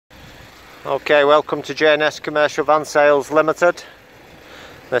Okay, welcome to J&S Commercial Van Sales Limited.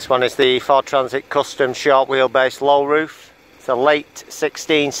 This one is the Ford Transit Custom short wheelbase low roof. It's a late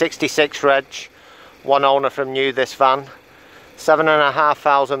 66 reg, one owner from new, this van.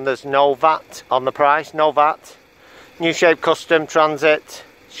 7,500, there's no VAT on the price, no VAT. New shape custom transit,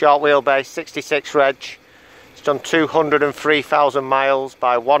 short wheelbase, 66 reg. It's done 203,000 miles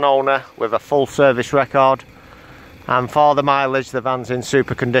by one owner with a full service record. And for the mileage, the van's in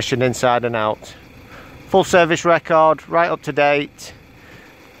super condition inside and out. Full service record, right up to date.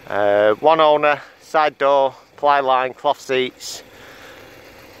 One owner, side door, ply line, cloth seats.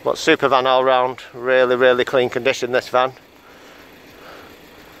 But super van all round, really clean condition this van.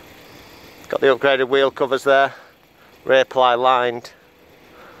 Got the upgraded wheel covers there, rear ply lined.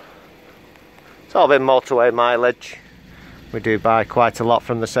 It's all been motorway mileage. We do buy quite a lot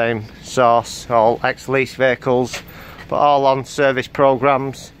from the same source, all ex-lease vehicles, but all on service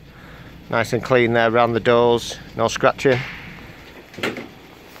programs. Nice and clean there around the doors, no scratching.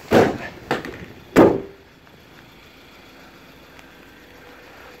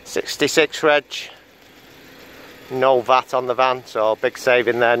 '66 reg, no VAT on the van, so big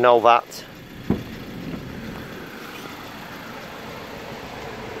saving there, no VAT.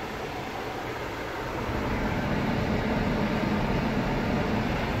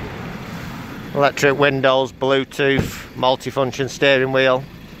 Electric windows, Bluetooth, multifunction steering wheel.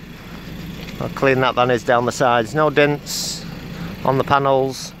 How clean that van is down the sides. No dents on the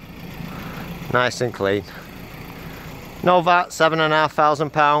panels. Nice and clean. No VAT,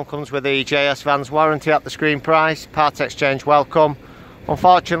 £7,500. Comes with the JS Vans warranty at the screen price. Part exchange welcome.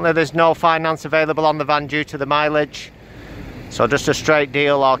 Unfortunately, there's no finance available on the van due to the mileage. So just a straight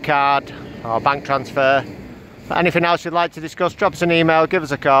deal or card or bank transfer. Anything else you'd like to discuss, drop us an email, give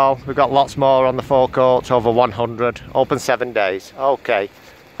us a call. We've got lots more on the forecourt, over 100, open 7 days. Okay,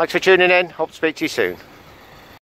 thanks for tuning in, hope to speak to you soon.